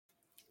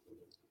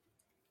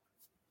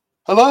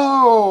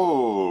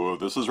Hello!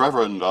 This is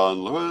Reverend Don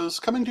Lewis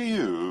coming to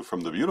you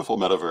from the beautiful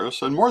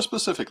metaverse, and more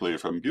specifically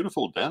from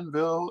beautiful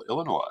Danville,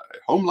 Illinois,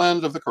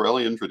 homeland of the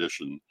Corellian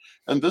tradition.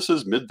 And this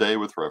is Midday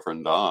with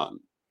Reverend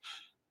Don.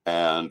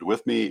 And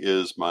with me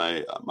is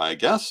my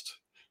guest,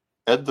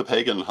 Ed the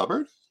Pagan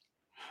Hubbard.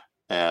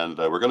 And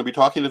we're going to be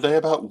talking today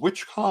about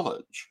which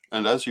college.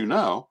 And as you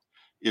know,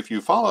 if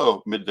you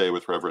follow Midday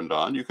with Reverend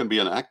Don, you can be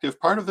an active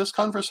part of this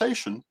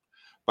conversation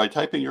by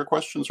typing your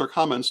questions or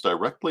comments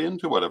directly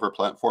into whatever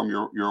platform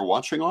you're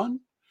watching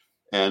on,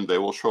 and they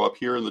will show up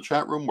here in the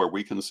chat room where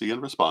we can see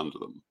and respond to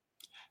them.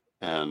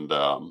 And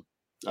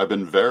I've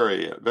been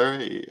very,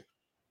 very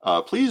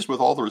pleased with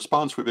all the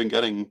response we've been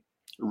getting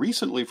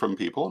recently from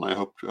people, and I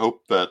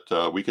hope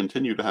that we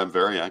continue to have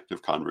very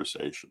active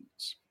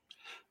conversations.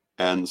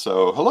 And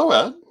so, hello,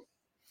 Ed.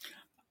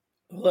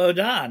 Hello,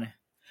 Don.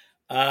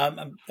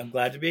 I'm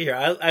glad to be here.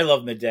 I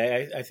love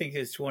Midday. I think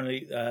it's one of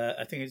the.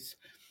 I think it's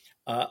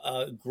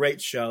a great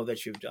show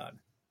that you've done.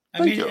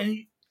 Thank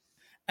you.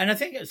 And I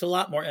think it's a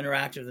lot more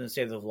interactive than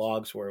say the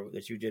vlogs were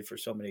that you did for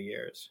so many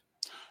years.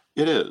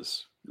 It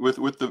is with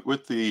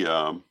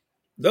the.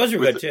 Those are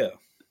good too.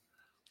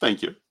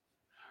 Thank you.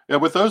 Yeah,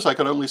 with those I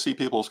could only see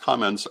people's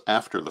comments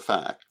after the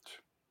fact.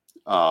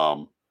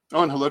 Oh,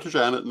 and hello to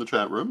Janet in the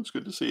chat room. It's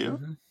good to see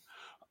you.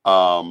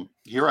 Mm-hmm.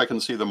 Here I can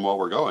see them while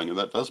we're going, and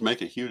that does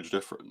make a huge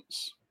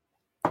difference.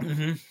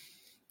 Mm-hmm.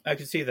 I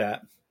can see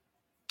that.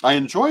 I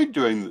enjoyed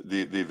doing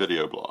the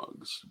video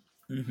blogs.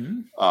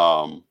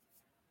 Mm-hmm.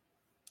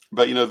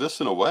 But this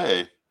in a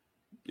way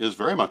is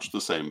very much the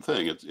same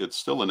thing. It's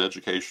still an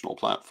educational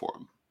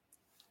platform.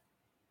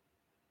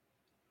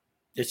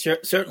 It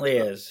certainly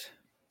is.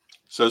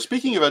 So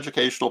speaking of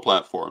educational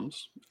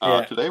platforms,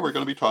 today we're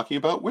going to be talking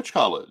about which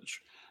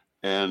college.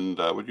 And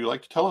would you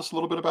like to tell us a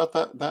little bit about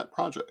that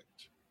project?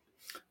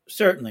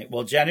 Certainly.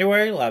 Well,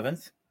 January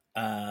 11th,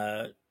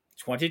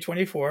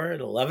 2024 at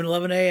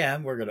 11:11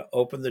 a.m., we're going to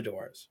open the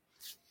doors.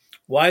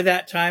 Why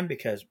that time?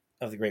 Because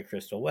of the Great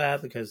Crystal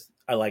Web, because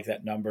I like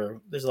that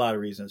number. There's a lot of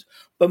reasons.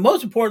 But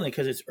most importantly,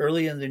 because it's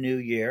early in the new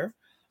year,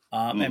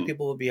 and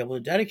people will be able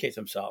to dedicate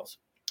themselves.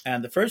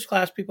 And the first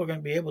class people are going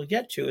to be able to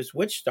get to is the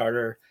Witch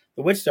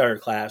Starter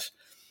class,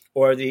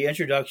 or the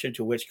Introduction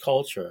to Witch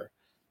Culture,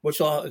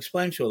 which I'll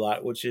explain to a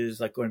lot, which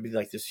is going to be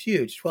like this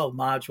huge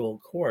 12-module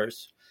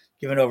course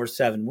given over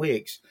 7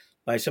 weeks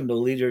by some of the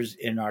leaders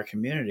in our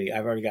community.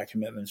 I've already got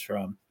commitments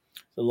from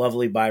the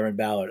lovely Byron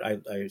Ballard.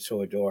 I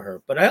so adore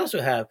her. But I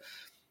also have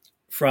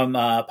from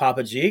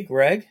Papa G,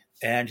 Greg,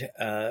 and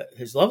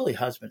his lovely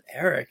husband,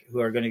 Eric,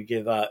 who are going to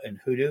give in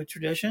hoodoo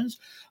traditions.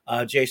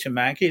 Jason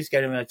Mankey is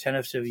getting an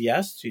attentive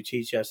yes to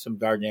teach us some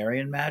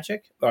Gardnerian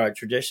magic or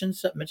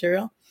traditions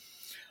material.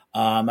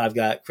 I've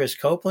got Chris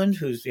Copeland,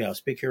 who's,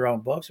 speak your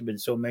own books. Have been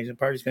so amazing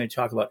part. He's going to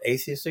talk about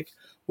atheistic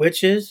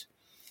witches.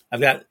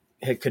 I've got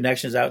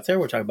connections out there.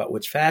 We're talking about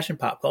witch fashion,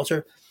 pop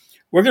culture.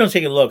 We're going to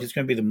take a look. It's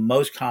going to be the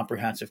most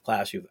comprehensive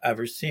class you've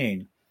ever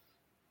seen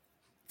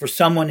for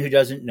someone who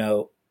doesn't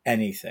know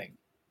anything.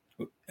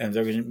 And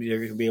they're going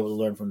to be able to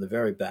learn from the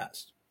very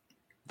best.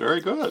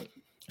 Very good.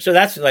 So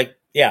that's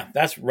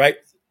that's right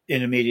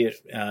in immediate.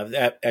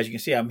 As you can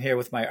see, I'm here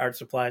with my art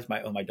supplies,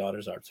 my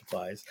daughter's art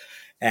supplies,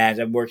 and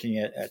I'm working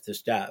at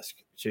this desk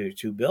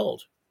to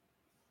build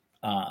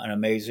an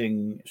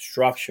amazing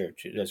structure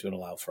that's going to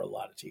allow for a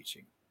lot of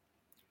teaching.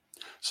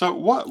 So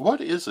what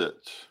is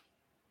it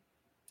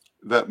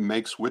that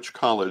makes Witch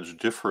College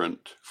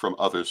different from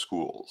other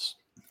schools?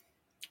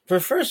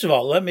 First of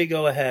all, let me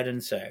go ahead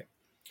and say,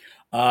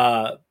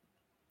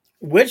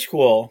 Witch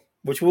School,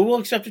 which we will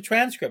accept the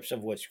transcripts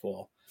of Witch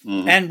School,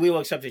 and we will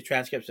accept the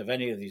transcripts of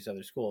any of these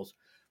other schools,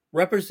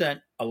 represent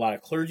a lot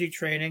of clergy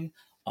training.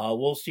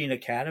 Wolstein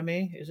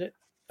Academy, is it?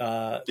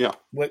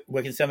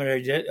 Wiccan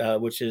Seminary did,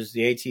 which is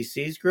the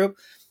ATC's group,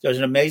 does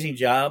an amazing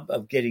job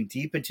of getting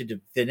deep into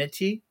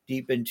divinity,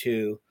 deep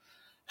into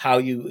how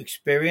you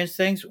experience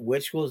things.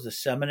 Witch School is the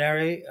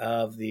seminary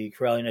of the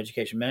Corellian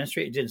Education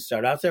Ministry. It didn't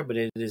start out there, but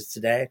it is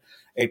today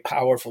a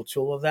powerful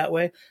tool of that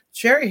way.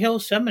 Cherry Hill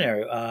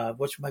Seminary,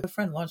 which my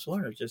friend Lance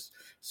Lerner just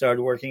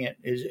started working at,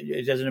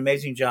 it does an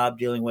amazing job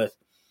dealing with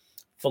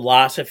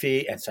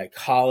philosophy and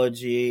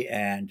psychology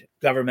and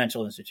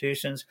governmental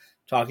institutions,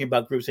 talking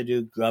about groups that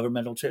do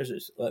governmental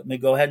churches. Let me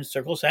go ahead and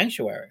circle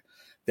Sanctuary.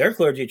 Their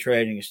clergy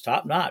training is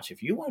top notch.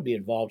 If you want to be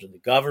involved in the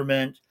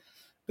government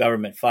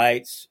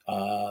fights,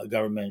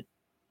 government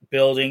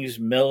buildings,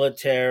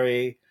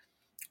 military,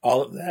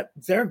 all of that,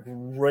 they're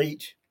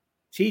great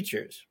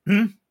teachers.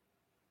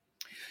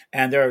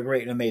 And they're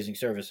great and amazing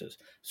services.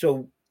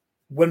 So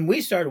when we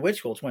started Witch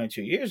School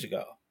 22 years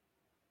ago,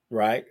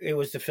 right, it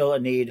was to fill a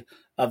need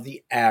of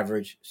the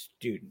average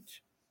student.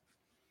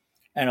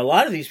 And a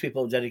lot of these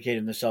people have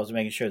dedicated themselves to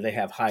making sure they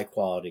have high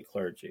quality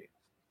clergy.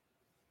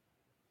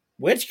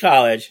 Witch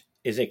College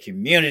is a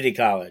community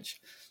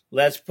college.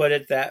 Let's put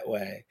it that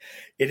way.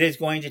 It is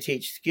going to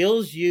teach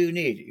skills you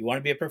need. You want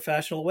to be a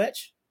professional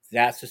witch?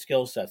 That's the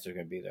skill sets that are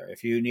going to be there.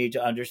 If you need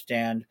to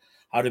understand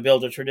how to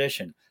build a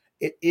tradition,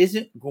 it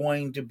isn't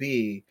going to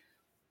be,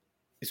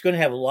 it's going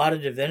to have a lot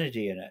of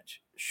divinity in it.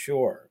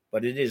 sure,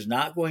 but it is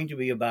not going to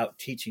be about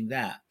teaching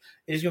that.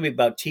 It is going to be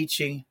about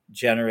teaching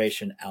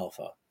Generation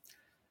Alpha.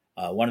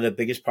 One of the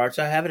biggest parts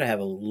I have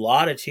a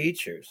lot of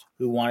teachers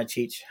who want to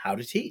teach, how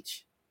to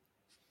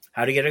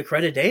get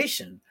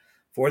accreditation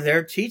for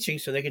their teaching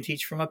so they can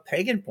teach from a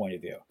pagan point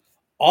of view.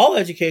 All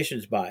education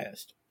is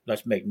biased.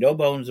 Let's make no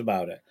bones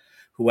about it.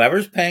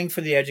 Whoever's paying for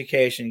the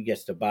education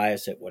gets to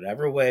bias it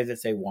whatever way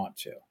that they want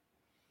to.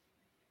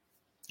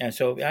 And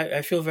so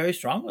I feel very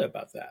strongly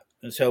about that.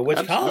 And so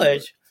which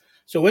college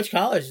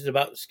is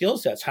about skill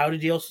sets, how to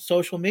deal with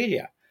social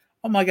media.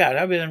 Oh my God,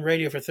 I've been in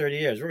radio for 30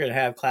 years. We're going to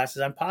have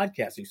classes on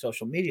podcasting,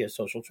 social media,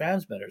 social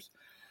transmitters,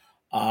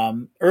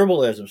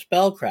 herbalism,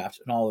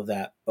 spellcraft, and all of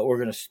that. But we're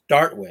going to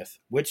start with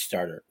Witch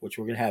Starter, which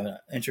we're going to have an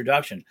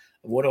introduction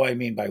of what do I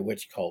mean by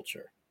witch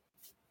culture.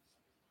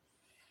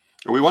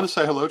 We want to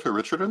say hello to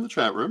Richard in the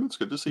chat room. It's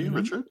good to see you,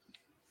 Richard.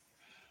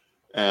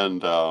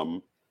 And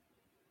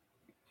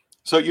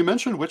so you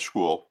mentioned Witch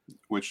School,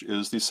 which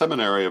is the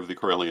seminary of the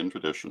Correllian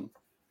tradition.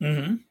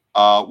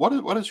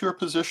 What is your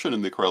position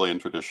in the Correllian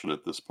tradition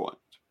at this point?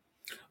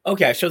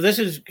 Okay, so this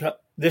is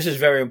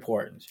very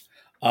important.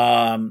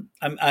 I'm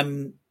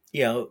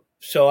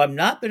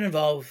not been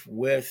involved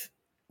with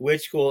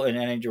Witch School in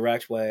any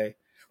direct way.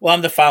 Well,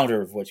 I'm the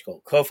founder of Witch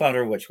School,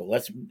 co-founder of Witch School.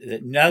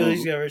 None of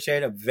these ever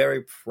said. I'm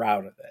very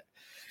proud of it,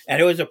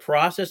 and it was a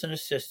process and a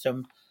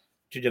system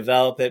to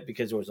develop it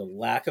because there was a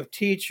lack of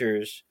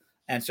teachers,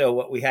 and so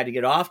what we had to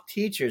get off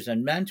teachers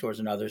and mentors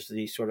and others,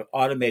 these sort of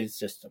automated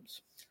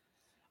systems.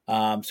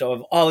 So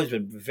I've always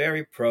been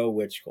very pro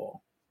Witch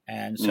School,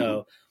 and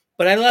so.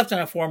 But I left on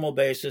a formal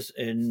basis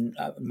in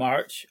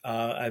March.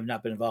 I've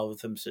not been involved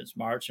with them since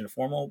March on a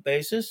formal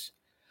basis.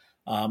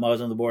 I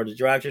was on the board of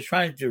directors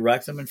trying to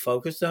direct them and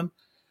focus them,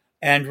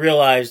 and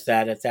realized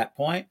that at that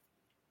point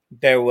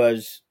they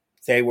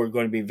were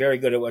going to be very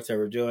good at what they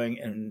were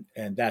doing,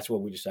 and that's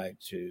when we decided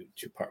to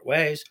part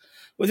ways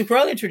with the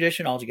Correllian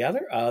tradition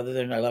altogether. Other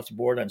than I left the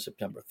board on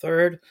September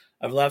 3rd,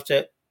 I've left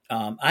it.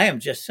 I am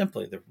just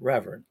simply the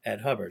Reverend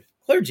Ed Hubbard,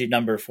 clergy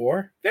number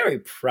 4. Very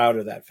proud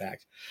of that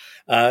fact.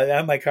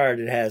 On my card,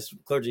 it has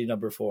clergy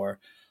number 4.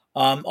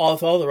 All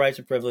with all the rights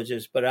and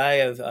privileges, but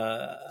I'm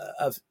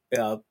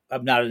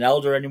not an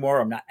elder anymore.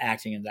 I'm not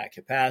acting in that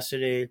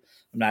capacity.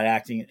 I'm not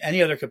acting in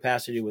any other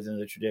capacity within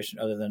the tradition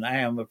other than I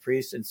am a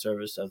priest in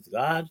service of the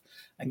God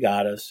and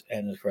Goddess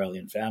and the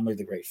Correllian family,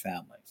 the great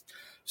family.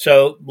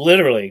 So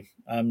literally,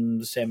 I'm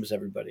the same as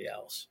everybody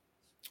else.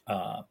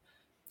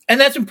 And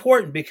that's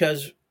important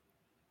because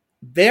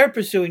they're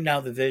pursuing now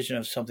the vision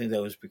of something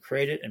that was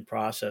created and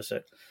processed.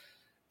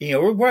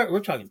 We're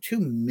talking 2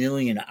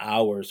 million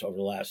hours over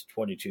the last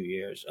 22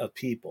 years of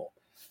people.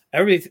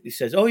 Everybody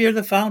says, "Oh, you're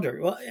the founder."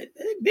 Well,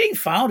 being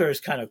founder is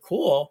kind of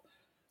cool,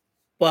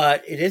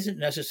 but it isn't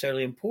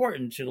necessarily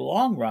important to the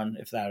long run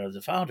if that is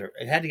the founder.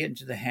 It had to get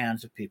into the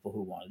hands of people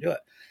who want to do it.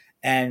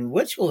 And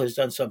Witch School has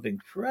done something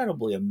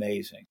incredibly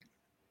amazing.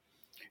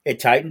 It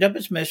tightened up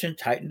its mission.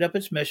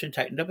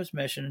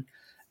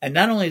 And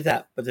not only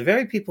that, but the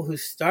very people who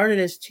started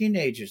as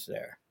teenagers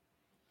there,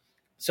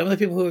 some of the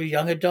people who are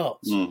young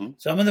adults,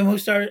 some of them who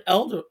started a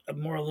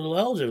little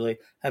elderly,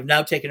 have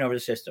now taken over the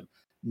system.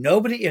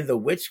 Nobody in the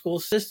Witch School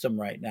system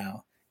right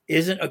now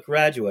isn't a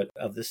graduate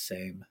of the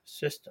same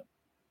system.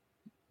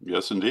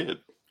 Yes, indeed.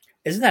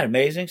 Isn't that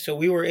amazing? So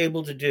we were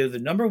able to do the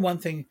number one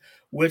thing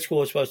Witch School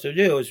was supposed to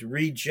do is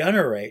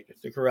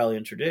regenerate the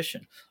Correllian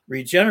tradition,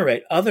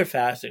 regenerate other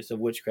facets of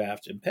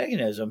witchcraft and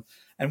paganism.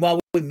 And while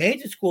we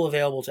made the school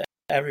available to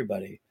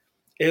everybody,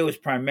 it was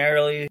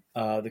primarily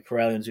the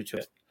Correllians who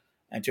took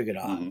it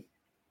on.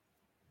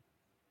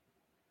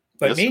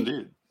 But yes,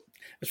 indeed.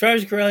 As far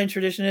as the Correllian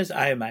tradition is,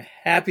 I am a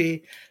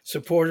happy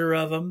supporter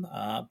of them.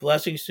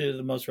 Blessings to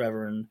the Most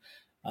Reverend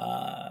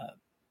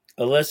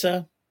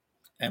Alyssa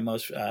and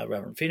Most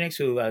Reverend Phoenix,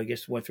 who I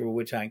guess went through a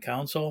Woodtime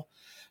Council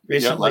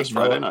recently. Yeah, last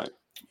Friday night.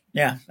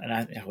 Yeah, and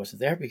I wasn't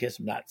there because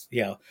I'm not,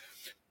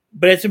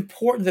 But it's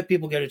important that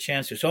people get a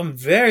chance to. So I'm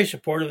very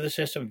supportive of the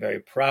system, very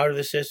proud of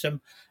the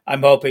system.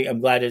 I'm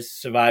glad it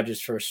survived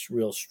its first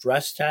real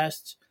stress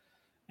test.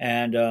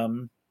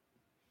 And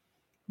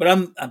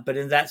but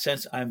in that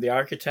sense, I'm the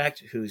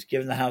architect who's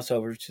given the house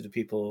over to the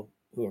people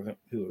who are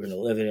going to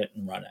live in it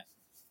and run it.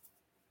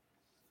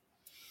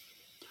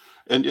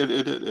 And it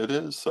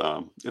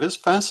is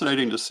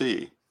fascinating to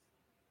see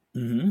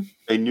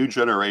a new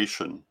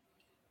generation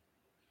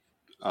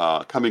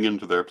coming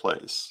into their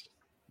place,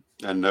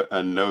 and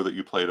know that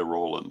you played a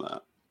role in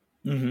that.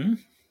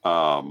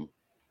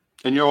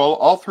 And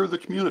all through the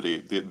community,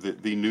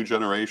 the new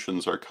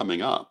generations are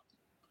coming up.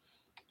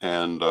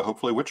 And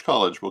hopefully Witch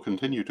College will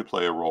continue to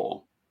play a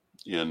role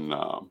in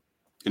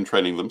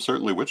training them.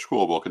 Certainly Witch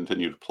School will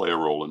continue to play a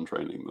role in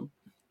training them.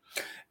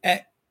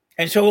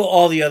 And so will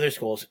all the other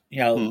schools.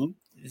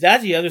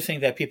 That's the other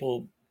thing that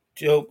people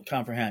don't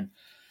comprehend.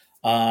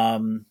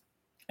 And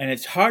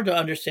it's hard to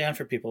understand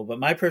for people. But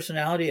my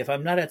personality, if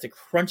I'm not at the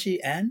crunchy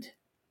end,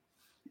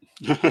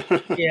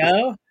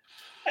 hi,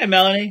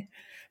 Melanie.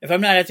 If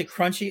I'm not at the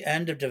crunchy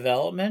end of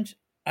development,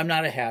 I'm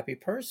not a happy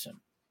person.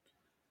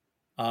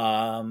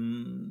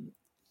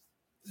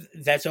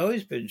 That's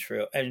always been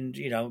true. And,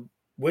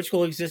 witch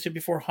school existed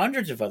before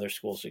hundreds of other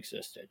schools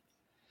existed.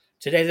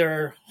 Today, there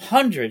are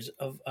hundreds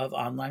of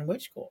online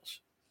witch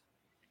schools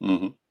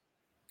Mm-hmm.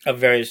 of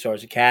various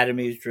sorts,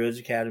 academies, Druids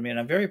Academy, and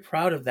I'm very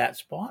proud of that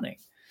spawning.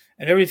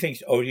 And everybody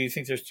thinks, oh, do you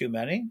think there's too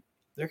many?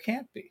 There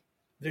can't be.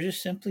 There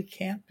just simply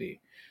can't be.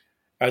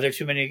 Are there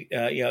too many?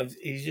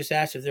 You just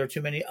asked if there are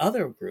too many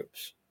other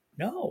groups.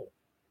 No,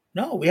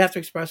 we have to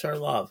express our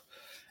love.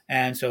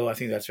 And so I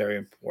think that's very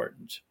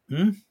important.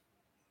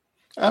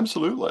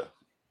 Absolutely.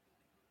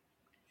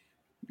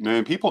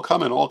 And people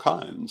come in all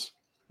kinds,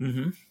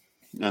 Mm-hmm.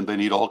 and they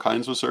need all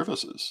kinds of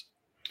services.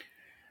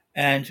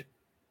 And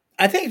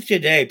I think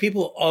today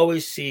people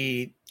always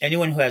see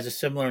anyone who has a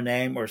similar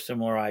name or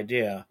similar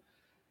idea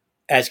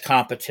as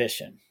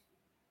competition.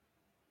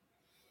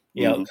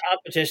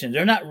 Competition.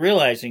 They're not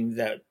realizing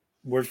that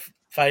we're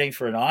fighting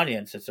for an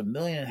audience. It's 1.5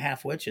 million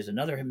witches,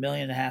 another 1.5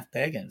 million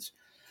pagans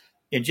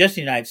in just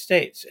the United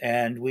States.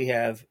 And we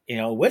have,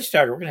 Witch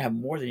Starter, we're going to have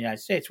more than the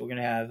United States. We're going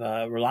to have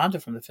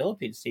Rolanda from the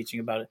Philippines teaching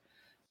about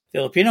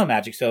Filipino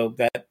magic,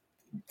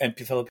 and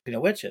Filipino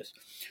witches.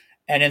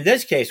 And in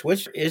this case,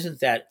 witch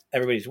isn't that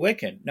everybody's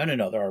Wiccan. No.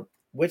 There are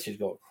witches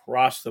go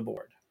across the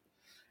board.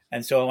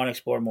 And so I want to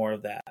explore more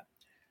of that.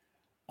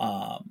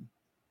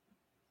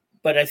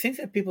 But I think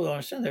that people don't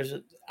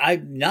understand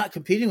I'm not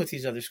competing with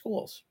these other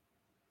schools.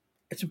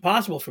 It's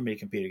impossible for me to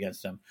compete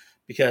against them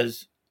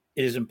because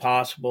it is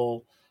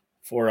impossible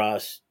for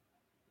us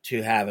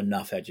to have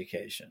enough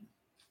education.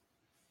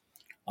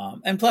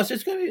 And plus,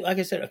 it's going to be, like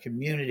I said, a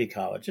community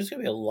college. There's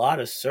going to be a lot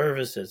of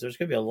services. There's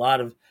going to be a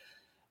lot of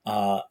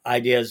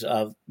ideas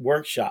of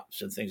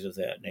workshops and things of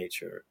that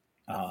nature.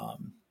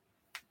 And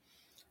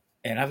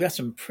I've got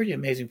some pretty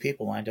amazing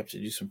people lined up to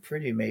do some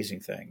pretty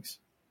amazing things.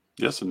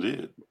 Yes,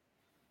 indeed.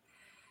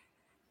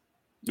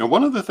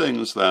 One of the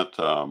things that,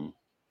 and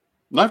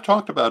I've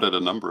talked about it a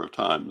number of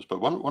times,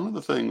 but one of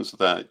the things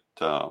that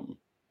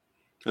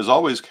has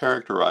always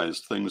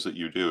characterized things that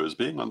you do is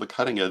being on the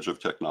cutting edge of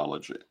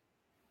technology.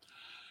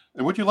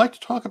 And would you like to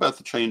talk about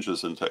the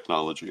changes in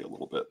technology a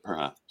little bit,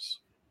 perhaps?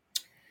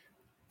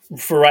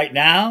 For right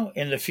now,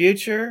 in the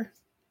future,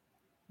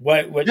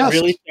 what yes.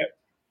 really,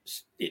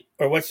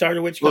 or what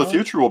started which? Well, the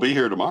future will be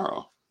here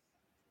tomorrow.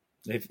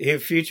 The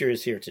future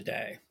is here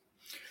today.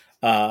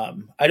 I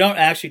don't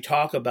actually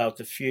talk about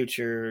the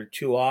future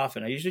too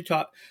often. I usually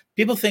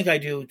people think I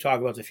do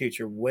talk about the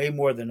future way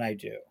more than I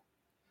do.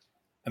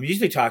 I'm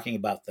usually talking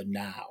about the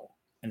now,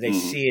 and they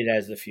see it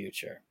as the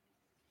future.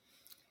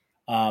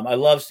 I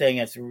love staying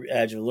at the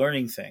edge of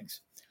learning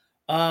things.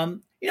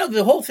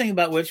 The whole thing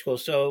about witch school.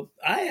 So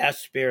I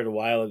asked Spirit a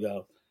while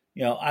ago,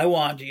 I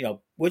want,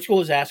 witch school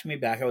was asking me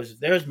back.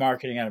 There's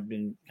marketing. I've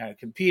been kind of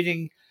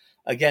competing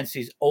against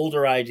these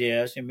older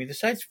ideas. I mean, the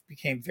sites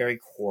became very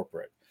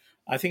corporate.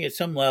 I think at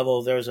some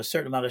level, there was a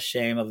certain amount of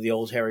shame of the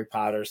old Harry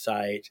Potter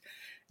site,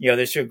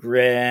 their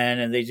chagrin,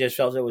 and they just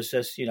felt it was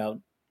just,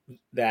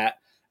 that.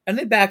 And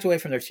they backed away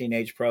from their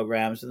teenage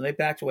programs, and they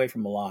backed away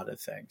from a lot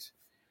of things.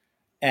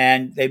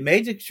 And they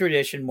made the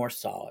tradition more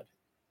solid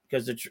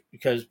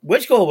because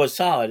witch school was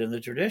solid, and the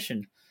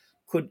tradition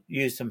could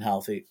use some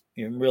healthy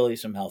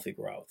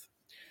growth.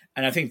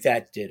 And I think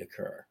that did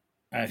occur.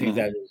 And I think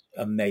that is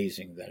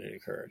amazing that it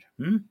occurred.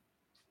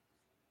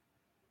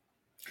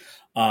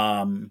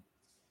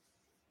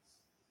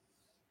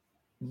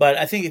 But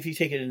I think if you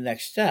take it to the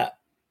next step,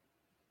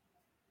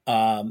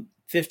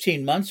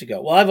 15 months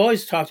ago, well, I've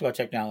always talked about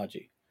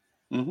technology,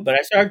 but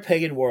I started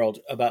Pagan World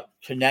about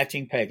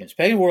connecting pagans.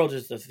 Pagan World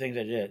is the thing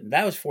that I did, and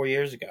that was 4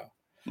 years ago,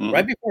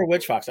 right before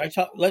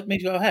WitchFox. Let me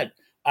go ahead.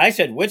 I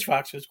said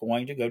WitchFox was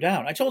going to go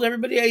down. I told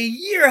everybody a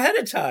year ahead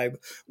of time,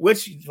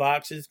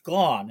 WitchFox is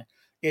gone.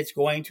 It's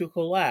going to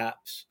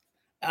collapse.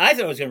 I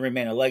thought it was going to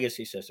remain a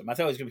legacy system. I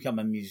thought it was going to become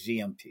a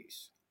museum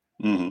piece.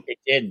 It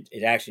didn't.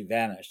 It actually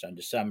vanished on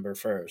December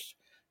 1st,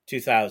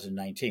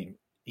 2019.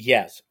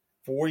 Yes,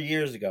 4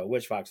 years ago,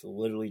 WitchFox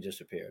literally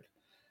disappeared.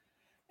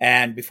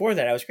 And before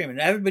that, I was screaming.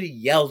 Everybody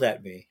yelled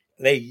at me.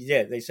 They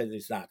did. They said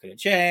it's not going to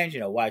change.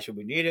 Why should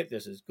we need it?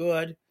 This is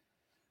good.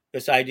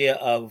 This idea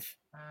of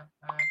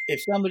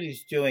if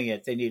somebody's doing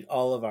it, they need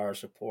all of our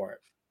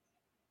support,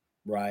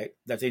 right?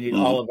 That they need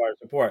all of our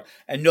support,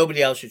 and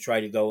nobody else should try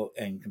to go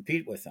and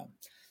compete with them.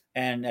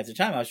 And at the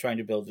time, I was trying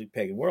to build the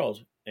Pagan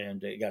World,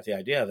 and got the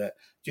idea that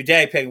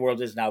today Pagan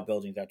World is now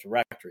building that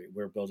directory.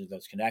 We're building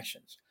those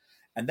connections,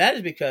 and that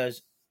is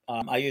because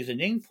I use a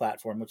Ning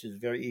platform, which is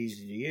very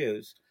easy to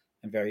use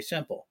and very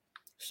simple.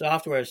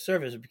 Software as a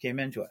service became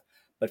into it.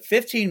 But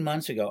 15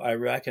 months ago, I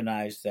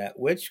recognized that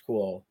Witch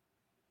School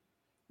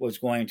was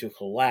going to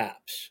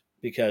collapse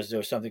because there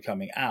was something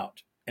coming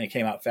out, and it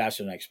came out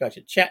faster than I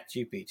expected.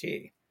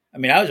 ChatGPT. I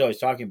mean, I was always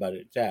talking about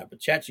it, but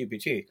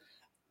ChatGPT,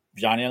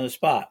 Johnny on the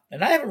spot.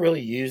 And I haven't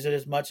really used it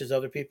as much as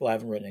other people. I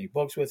haven't written any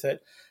books with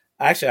it.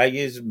 Actually, I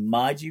use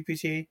my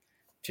GPT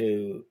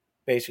to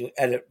basically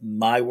edit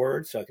my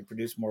words so I can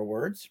produce more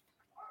words.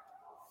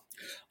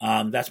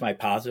 That's my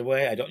positive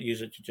way. I don't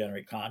use it to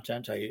generate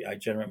content. I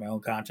generate my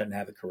own content and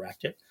have it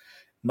correct it.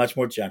 Much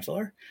more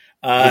gentler.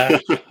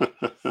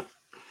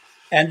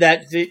 and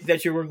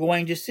that you were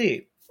going to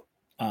see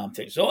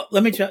things. So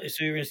let me tell you.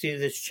 So you're going to see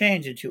this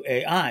change into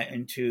AI,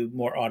 into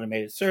more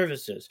automated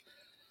services.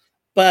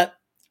 But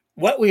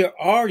what we are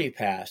already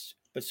past,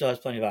 but still has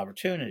plenty of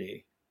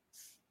opportunity,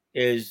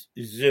 is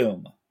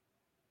Zoom.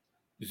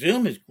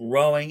 Zoom is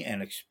growing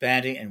and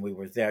expanding, and we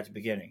were there at the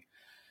beginning.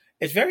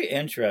 It's very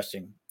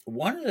interesting.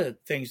 One of the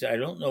things that I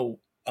don't know,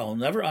 I'll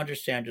never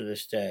understand to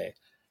this day,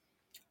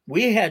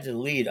 we had to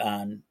lead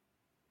on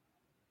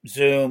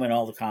Zoom and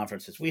all the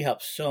conferences. We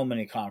helped so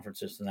many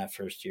conferences in that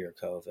first year of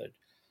COVID.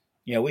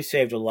 We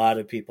saved a lot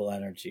of people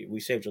energy. We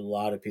saved a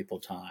lot of people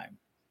time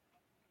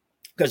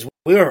because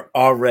we were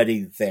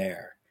already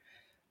there.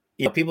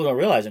 People don't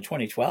realize in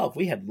 2012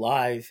 we had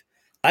live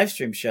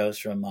stream shows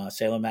from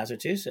Salem,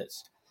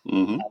 Massachusetts.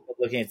 Mm-hmm.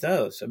 Looking at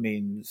those, I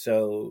mean,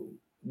 so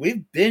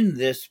we've been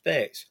this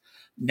space.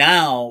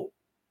 Now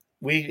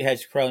we had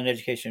Carolian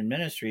Education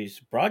Ministries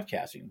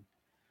broadcasting,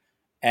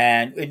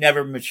 and it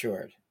never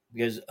matured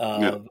because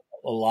Yeah. of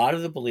a lot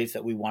of the belief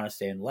that we want to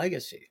stay in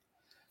legacy.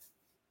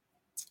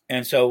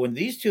 And so when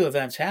these two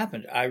events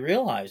happened, I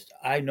realized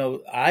I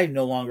no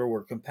longer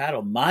were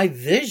compatible. My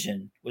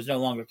vision was no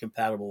longer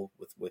compatible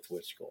with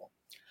Witch School.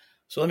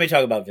 So let me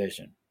talk about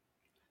vision.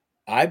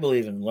 I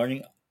believe in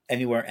learning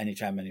anywhere,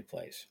 anytime, any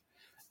place.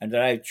 And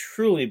that I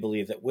truly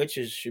believe that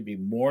witches should be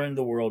more in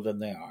the world than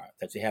they are,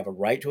 that they have a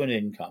right to an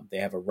income, they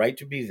have a right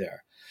to be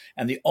there.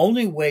 And the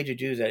only way to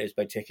do that is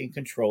by taking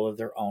control of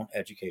their own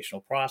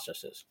educational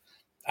processes.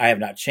 I have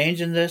not changed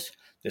in this.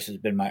 This has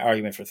been my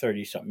argument for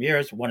 30 something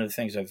years. One of the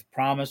things I've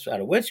promised at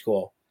a witch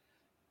school,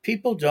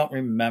 people don't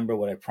remember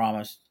what I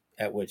promised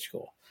at witch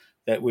school,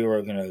 that we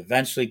were going to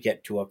eventually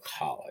get to a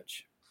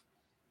college.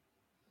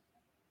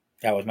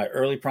 That was my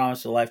early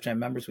promise to lifetime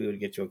members. We would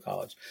get to a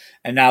college.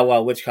 And now,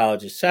 while Witch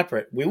College is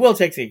separate, we will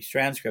take the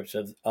transcripts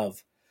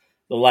of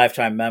the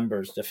lifetime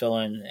members to fill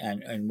in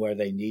and where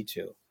they need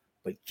to.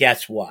 But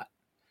guess what?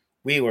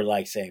 We were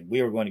like saying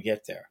we were going to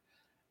get there.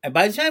 And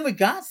by the time we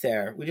got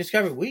there, we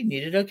discovered we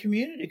needed a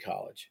community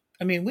college.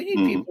 I mean, we need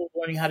Mm-hmm. people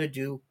learning how to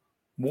do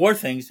more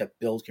things that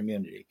build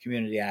community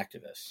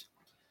activists.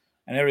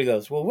 And everybody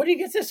goes, well, where do you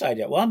get this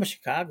idea? Well, I'm a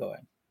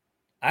Chicagoan.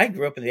 I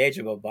grew up in the age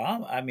of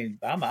Obama. I mean,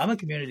 I'm a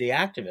community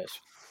activist.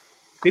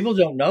 People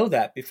don't know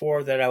that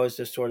before that I was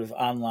this sort of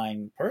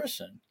online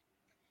person.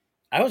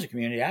 I was a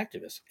community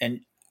activist.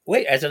 And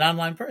wait, as an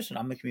online person,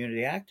 I'm a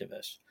community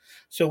activist.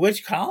 So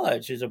Witch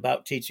College is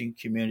about teaching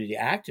community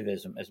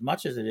activism as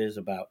much as it is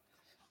about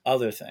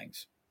other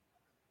things.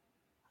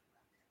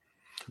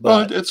 Well,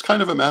 But it's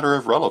kind of a matter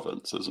of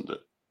relevance, isn't it?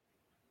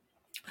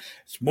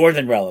 it's more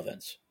than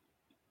relevance.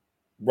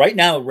 Right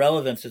now,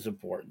 relevance is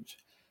important.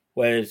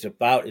 What it's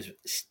about is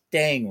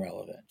staying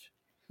relevant.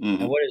 And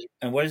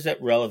Mm-hmm. what does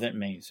that relevant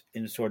means?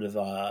 In sort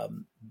of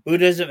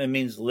Buddhism, it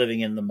means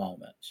living in the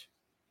moment.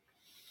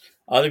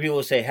 Other people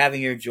will say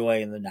having your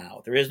joy in the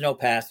now. There is no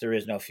past, there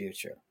is no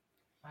future.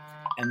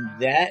 And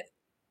that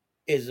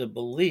is a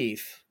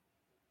belief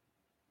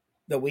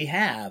that we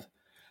have.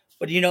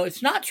 But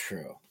it's not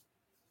true.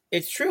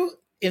 It's true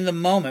in the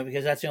moment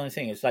because that's the only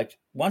thing. It's like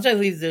once I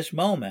leave this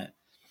moment,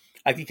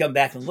 I can come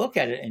back and look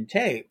at it in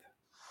tape,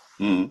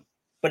 Mm-hmm.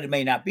 but it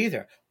may not be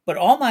there. But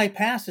all my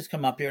past has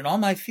come up here and all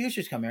my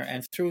futures come here.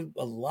 And through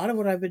a lot of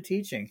what I've been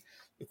teaching,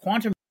 the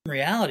quantum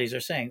realities are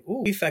saying,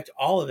 ooh, we affect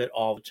all of it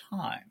all the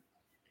time.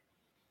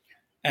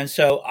 And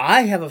so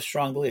I have a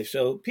strong belief.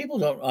 So people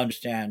don't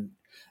understand.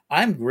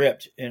 I'm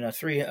gripped in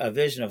a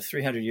vision of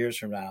 300 years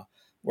from now,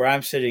 where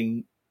I'm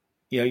sitting.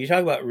 You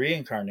talk about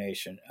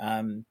reincarnation,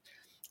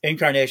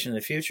 incarnation in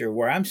the future,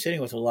 where I'm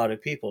sitting with a lot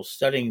of people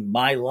studying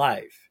my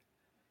life.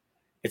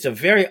 It's a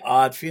very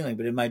odd feeling,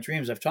 but in my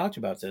dreams, I've talked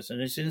about this,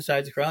 and it's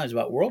inside the Corralians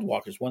about world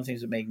walkers. One of the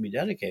things that make me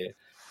dedicated,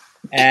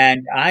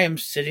 and I am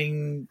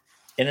sitting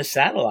in a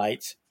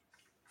satellite,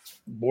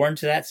 born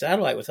to that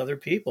satellite with other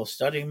people,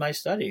 studying my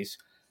studies.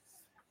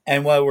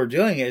 And what we're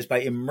doing is by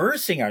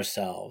immersing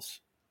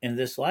ourselves in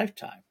this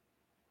lifetime,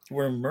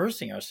 we're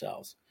immersing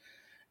ourselves.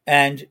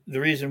 And the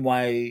reason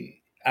why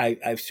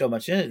I've so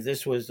much in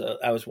it,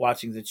 I was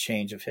watching the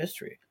change of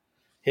history.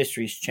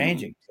 History's Mm-hmm.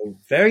 changing. The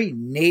very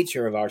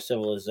nature of our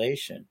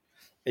civilization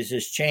is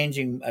just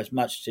changing as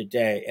much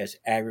today as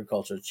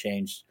agriculture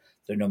changed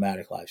the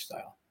nomadic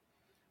lifestyle.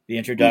 The Mm-hmm.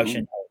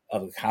 introduction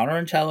of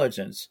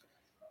counterintelligence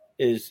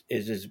is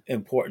as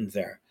important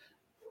there.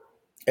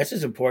 It's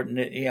as important.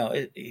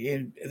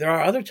 There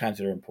are other times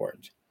that are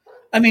important.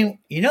 I mean,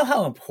 you know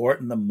how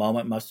important the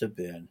moment must have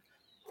been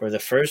for the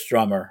first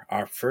drummer,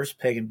 our first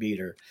pagan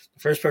beater, the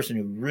first person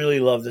who really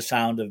loved the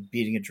sound of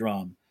beating a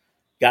drum,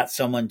 got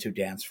someone to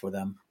dance for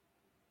them.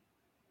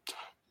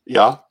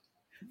 Yeah.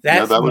 Yeah,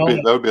 That's the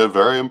moment, that would be a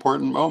very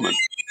important moment.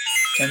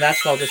 and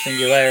that's called the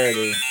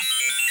singularity.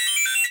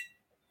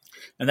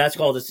 And that's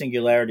called the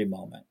singularity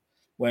moment.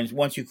 When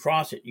once you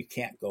cross it, you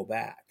can't go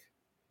back.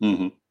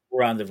 Mm-hmm.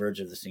 We're on the verge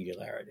of the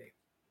singularity.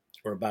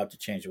 We're about to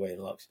change the way it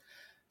looks.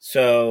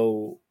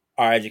 So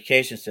our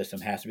education system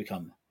has to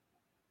become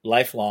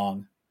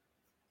lifelong,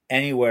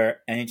 anywhere,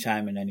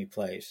 anytime, in any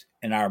place.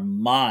 And our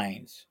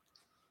minds,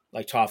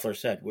 like Toffler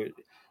said,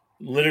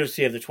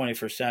 literacy of the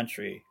 21st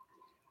century.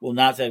 Well,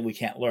 not that we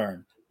can't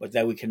learn, but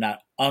that we cannot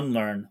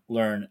unlearn,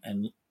 learn,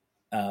 and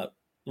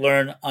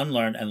learn,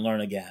 unlearn, and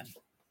learn again.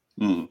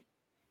 Mm.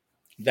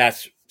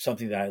 That's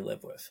something that I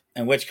live with.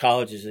 And which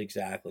college is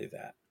exactly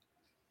that.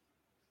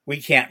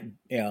 We can't,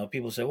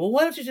 people say, well,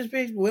 why don't you just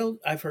build?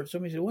 I've heard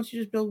somebody say, why don't you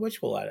just build witch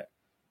school at it?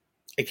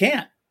 It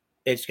can't.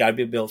 It's got to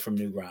be built from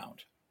new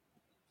ground.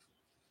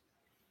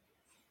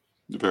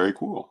 Very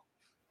cool.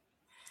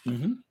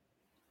 Mm-hmm.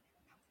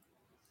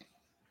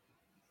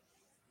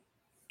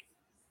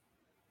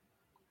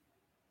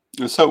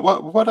 So,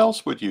 what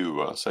else would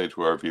you say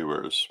to our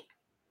viewers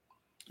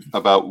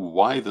about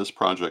why this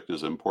project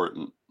is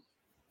important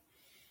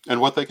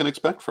and what they can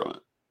expect from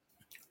it?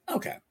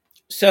 Okay.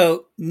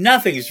 So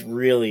nothing's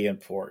really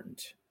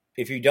important.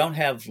 If you don't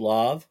have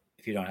love,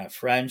 if you don't have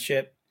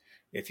friendship,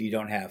 if you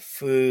don't have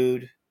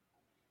food,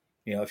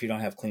 if you don't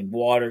have clean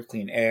water,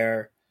 clean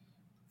air,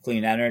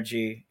 clean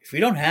energy, if we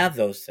don't have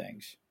those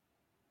things,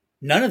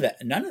 none of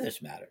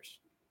this matters.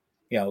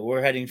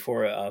 We're heading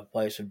for a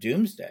place of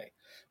doomsday.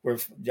 We're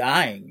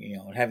dying,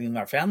 and having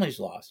our families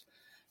lost.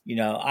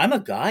 I'm a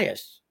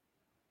Gaius,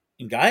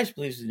 and Gaius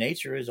believes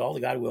nature is all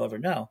the God we'll ever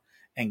know.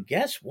 And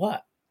guess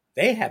what?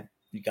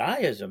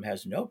 Gaiaism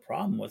has no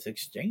problem with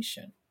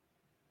extinction.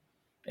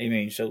 I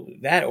mean, so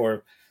that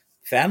or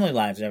family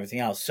lines and everything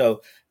else.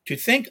 So to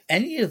think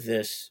any of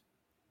this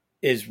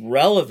is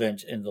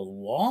relevant in the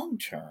long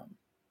term,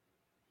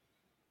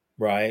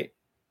 right?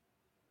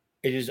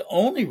 It is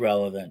only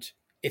relevant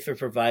if it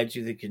provides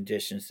you the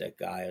conditions that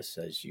Gaia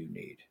says you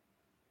need.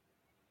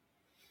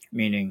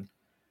 Meaning,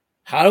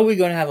 how are we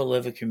going to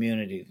live a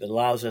community that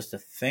allows us to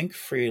think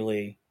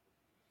freely,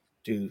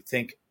 to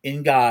think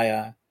in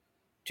Gaia,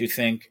 to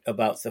think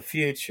about the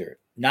future,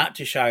 not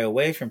to shy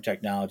away from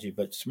technology,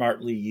 but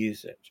smartly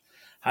use it?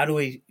 How do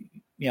we,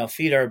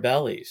 feed our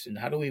bellies, and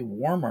how do we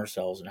warm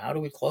ourselves, and how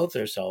do we clothe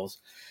ourselves?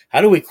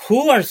 How do we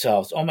cool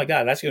ourselves? Oh my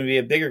God, that's going to be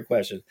a bigger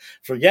question.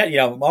 Forget,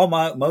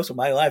 most of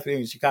my life being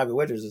in Chicago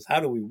winters is how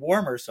do we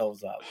warm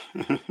ourselves up?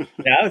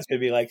 Now it's going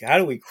to be like, how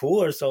do we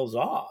cool ourselves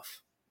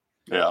off?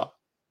 Yeah.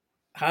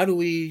 How do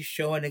we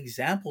show an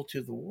example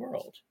to the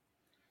world?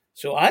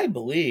 So I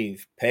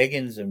believe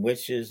pagans and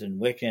witches and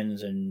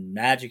Wiccans and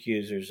magic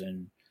users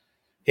and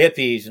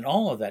hippies and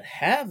all of that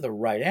have the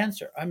right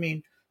answer. I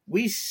mean,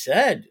 we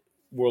said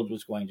world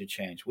was going to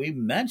change. We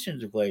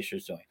mentioned the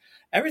glaciers doing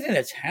everything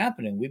that's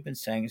happening. We've been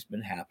saying it's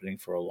been happening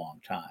for a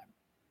long time.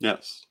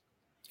 Yes.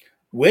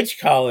 Witch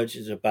College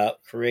is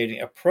about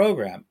creating a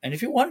program. And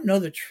if you want to know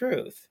the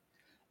truth,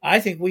 I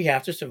think we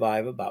have to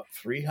survive about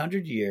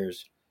 300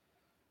 years,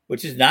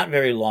 which is not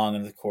very long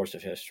in the course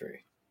of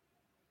history,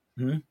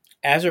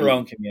 as our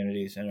own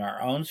communities in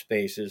our own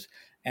spaces,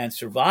 and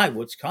survive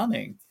what's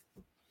coming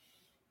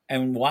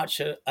and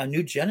watch a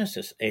new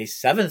genesis, a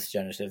seventh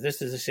genesis.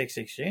 This is a sixth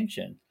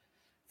extinction.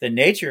 The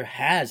nature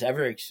has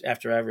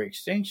after every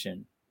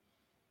extinction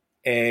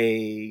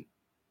a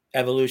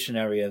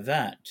evolutionary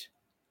event,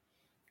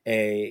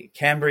 a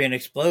Cambrian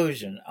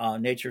explosion.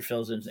 Nature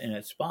fills in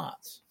its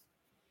spots.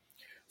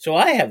 So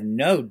I have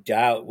no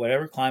doubt,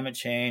 whatever climate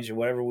change or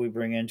whatever we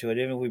bring into it,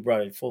 even if we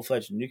brought a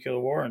full-fledged nuclear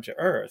war into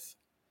Earth,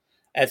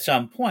 at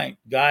some point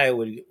Gaia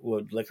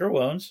would lick her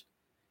wounds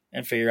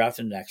and figure out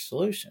the next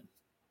solution.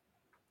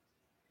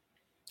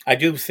 I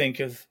do think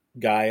of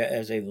Gaia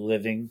as a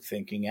living,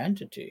 thinking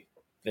entity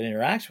that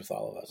interacts with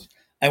all of us.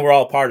 And we're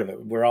all part of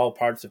it. We're all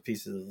parts of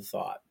pieces of the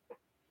thought.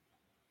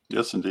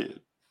 Yes, indeed.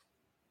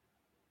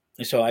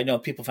 And so I know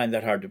people find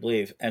that hard to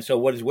believe. And so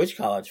what is Witch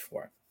College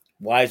for?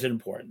 Why is it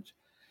important?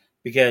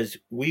 Because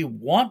we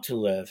want to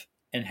live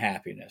in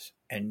happiness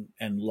and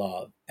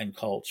love and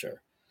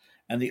culture.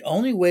 And the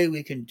only way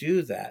we can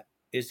do that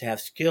is to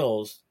have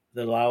skills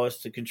that allow us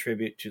to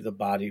contribute to the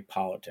body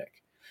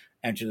politic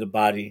and to the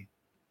body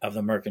of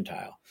the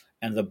mercantile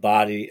and the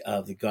body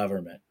of the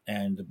government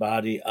and the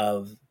body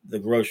of the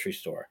grocery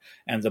store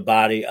and the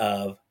body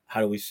of how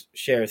do we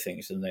share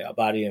things and the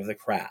body of the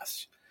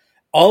crafts.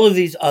 All of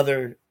these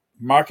other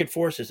market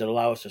forces that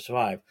allow us to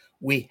survive,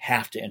 we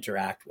have to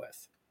interact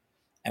with,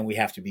 and we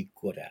have to be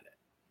good at it.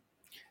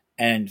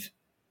 And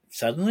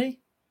suddenly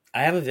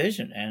I have a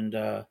vision,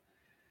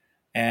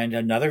 and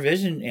another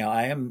vision.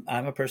 I'm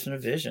a person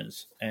of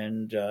visions,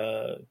 and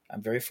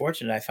I'm very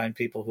fortunate. I find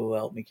people who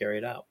help me carry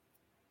it out.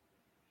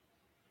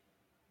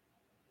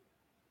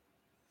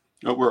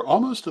 We're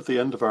almost at the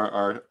end of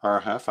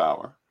our half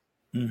hour.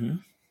 Mm-hmm.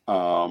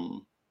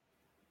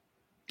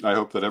 I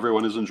hope that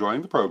everyone is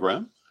enjoying the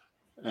program.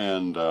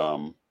 And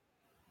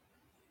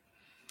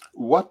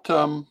what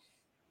can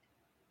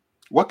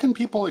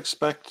people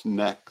expect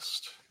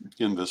next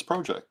in this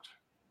project?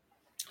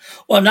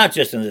 Well, not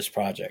just in this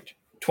project.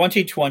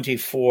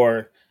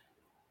 2024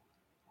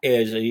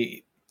 is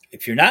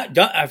if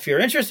you're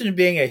interested in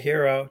being a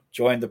hero,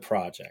 join the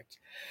project.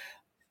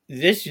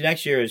 This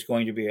next year is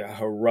going to be a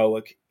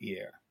heroic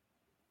year.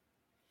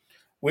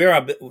 We're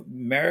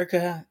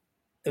America,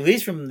 at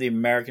least from the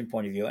American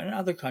point of view, and in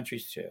other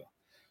countries too.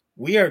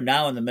 We are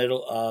now in the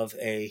middle of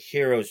a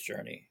hero's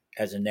journey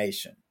as a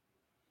nation.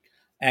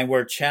 And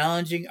we're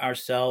challenging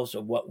ourselves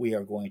of what we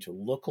are going to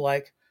look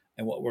like,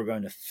 and what we're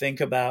going to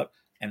think about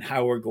and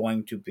how we're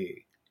going to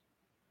be.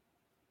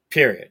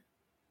 Period.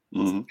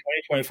 Mm-hmm.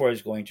 2024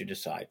 is going to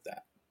decide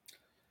that.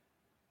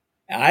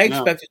 I Yeah.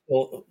 expect it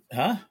will,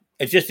 huh?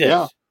 It just is.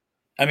 Yeah.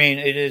 I mean,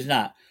 it is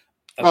not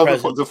a Well,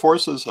 president. the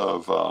forces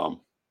of,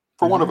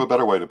 for want of Mhm. a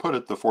better way to put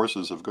it, the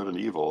forces of good and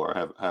evil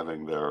are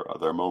having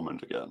their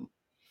moment again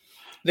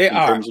They in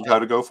are. terms of how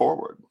to go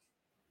forward.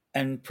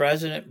 And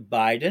President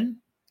Biden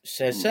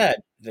has Mm. said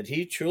that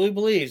he truly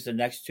believes the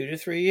next 2 to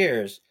 3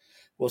 years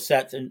will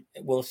set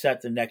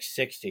the next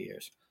 60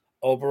 years.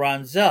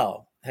 Oberon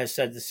Zell has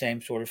said the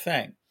same sort of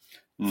thing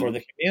for Mm.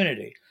 the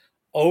community.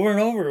 Over and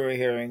over,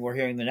 we're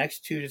hearing the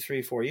next 2 to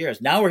 3, 4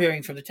 years. Now we're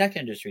hearing from the tech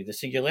industry, the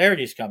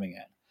singularity is coming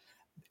in.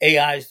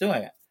 AI is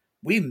doing it.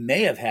 We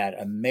may have had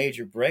a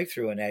major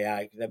breakthrough in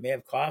AI that may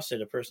have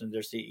costed a person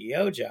their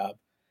CEO job,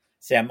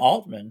 Sam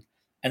Altman,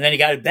 and then he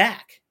got it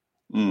back.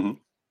 Mm-hmm.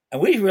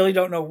 And we really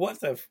don't know what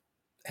the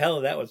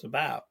hell that was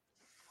about.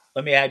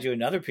 Let me add you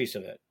another piece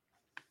of it.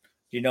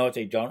 Do you know what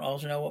they don't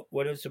also know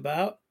what it's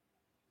about?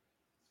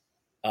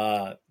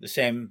 The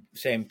same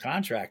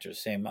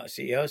contractors, same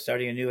CEO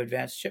starting a new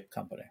advanced chip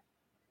company.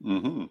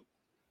 Mm-hmm.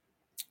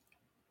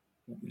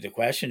 The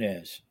question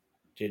is,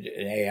 did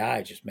an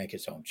AI just make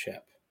its own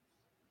chip?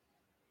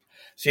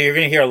 So you're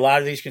going to hear a lot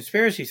of these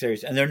conspiracy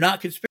theories, and they're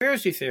not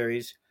conspiracy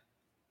theories.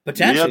 Yeah,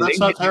 Potentially, that's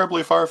not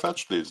terribly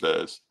far-fetched these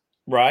days.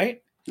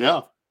 right?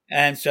 Yeah.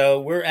 And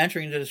so we're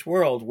entering into this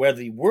world where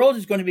the world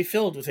is going to be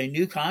filled with a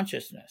new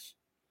consciousness.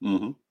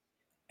 Mm-hmm.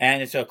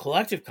 And it's a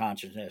collective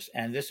consciousness.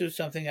 And this is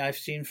something I've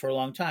seen for a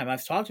long time.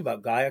 I've talked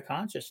about Gaia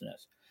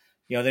consciousness,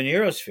 the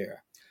neurosphere.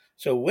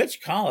 So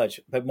which college,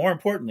 but more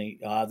importantly,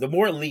 the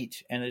more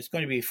elite, and it's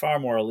going to be far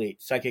more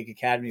elite, Psychic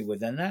Academy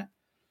within that,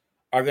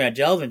 are going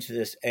to delve into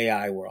this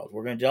AI world.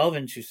 We're going to delve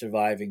into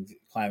surviving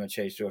climate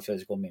change through a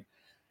physical means.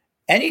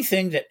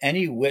 Anything that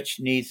any witch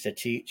needs to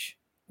teach,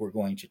 we're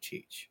going to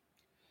teach.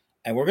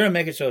 And we're going to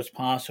make it so it's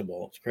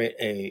possible to create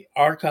a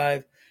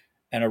archive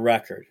and a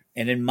record.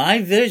 And in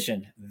my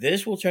vision,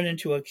 this will turn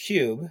into a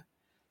cube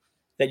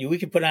that we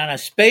can put on a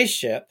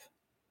spaceship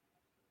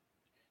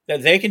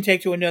that they can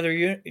take to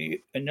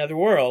another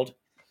world,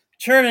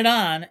 turn it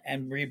on,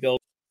 and rebuild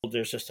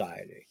their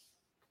society.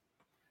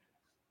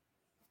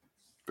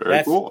 Very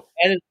That's cool.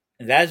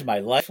 that is my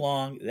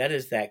lifelong. That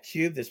is that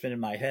cube that's been in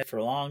my head for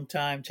a long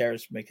time.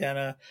 Terence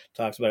McKenna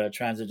talks about a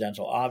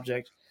transcendental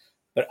object,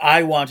 but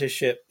I want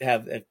to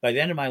have by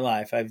the end of my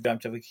life, I've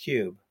dreamt of a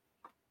cube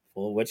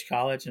full of witch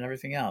college and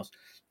everything else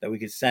that we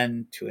could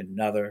send to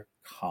another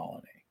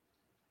colony.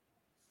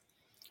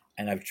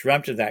 And I've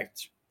dreamt of that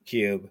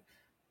cube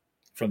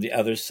from the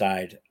other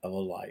side of a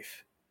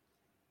life.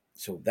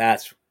 So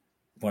that's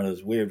one of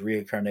those weird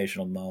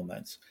reincarnational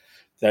moments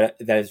that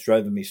has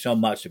driven me so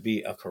much to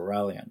be a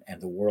Corellian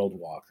and the World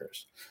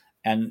Walkers,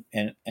 and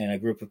a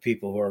group of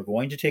people who are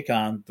going to take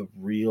on the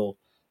real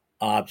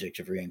object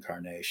of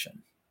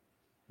reincarnation.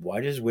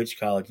 Why does Witch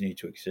College need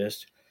to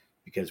exist?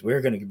 Because we're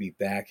going to be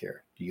back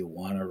here. Do you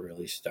want to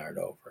really start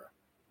over?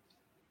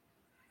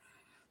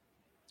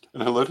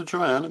 And hello to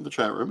Joanne in the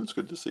chat room. It's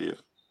good to see you.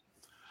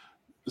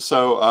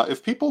 So,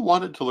 if people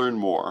wanted to learn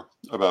more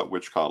about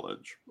Witch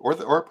College,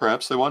 or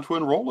perhaps they want to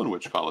enroll in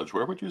Witch College,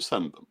 where would you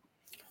send them?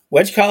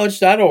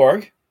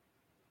 Witchcollege.org.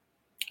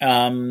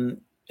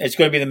 It's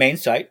going to be the main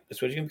site. That's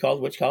what it's going to be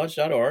called,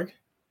 witchcollege.org.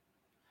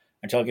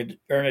 Until I get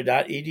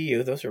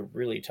earn.edu. Those are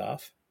really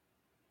tough.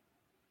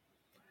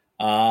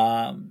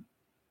 And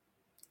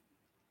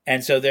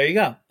so there you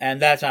go.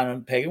 And that's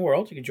on Pagan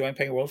World. You can join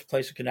Pagan World,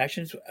 Place of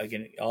Connections.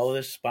 Again, all of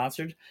this is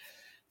sponsored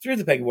through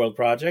the Pagan World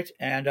Project.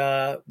 And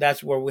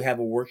that's where we have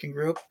a working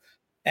group.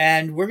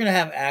 And we're going to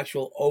have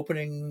actual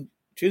opening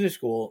to the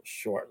school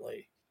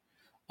shortly.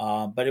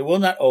 But it will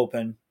not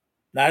open,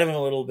 not even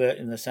a little bit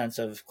in the sense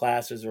of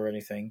classes or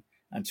anything,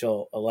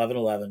 until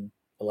 11/11,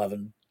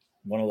 11,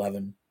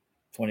 1/11,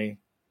 20,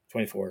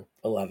 24,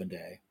 11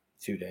 day,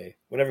 2 day,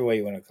 whatever way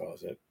you want to call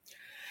it.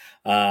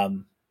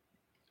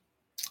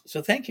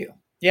 So thank you.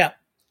 Yeah.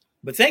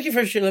 But thank you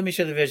for letting me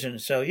share the vision.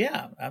 So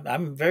yeah,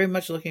 I'm very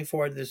much looking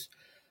forward to this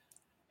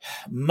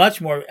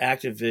much more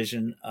active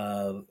vision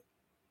of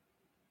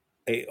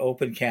a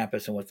open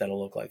campus and what that'll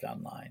look like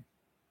online.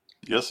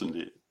 Yes,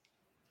 indeed.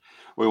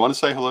 We want to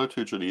say hello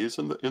to Janice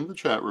in the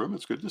chat room.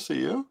 It's good to see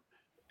you.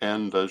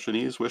 And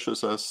Janice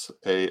wishes us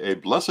a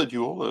blessed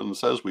Yule and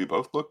says we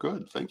both look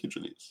good. Thank you,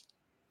 Janice.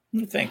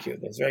 Thank you.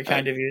 That's very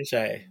kind of you to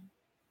say.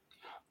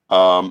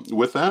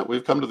 With that,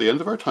 we've come to the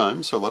end of our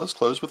time, so let us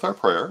close with our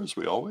prayer, as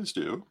we always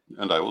do,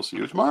 and I will see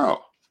you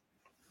tomorrow.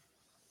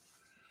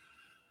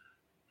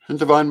 And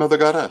Divine Mother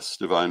Goddess,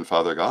 Divine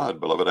Father God,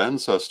 beloved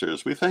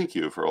ancestors, we thank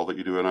you for all that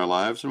you do in our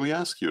lives, and we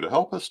ask you to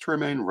help us to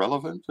remain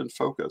relevant and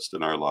focused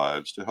in our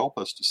lives, to help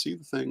us to see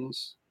the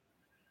things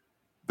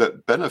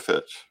that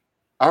benefit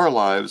our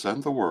lives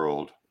and the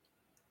world,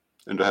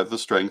 and to have the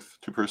strength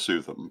to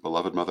pursue them.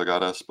 Beloved Mother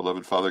Goddess,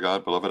 beloved Father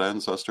God, beloved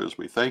ancestors,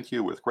 we thank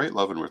you with great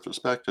love and with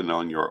respect, and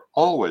knowing you're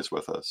always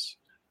with us.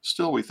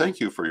 Still, we thank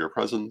you for your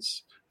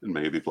presence, and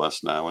may you be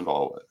blessed now and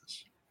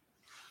always.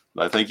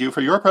 I thank you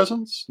for your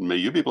presence. May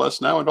you be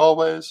blessed now and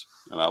always,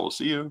 and I will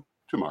see you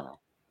tomorrow.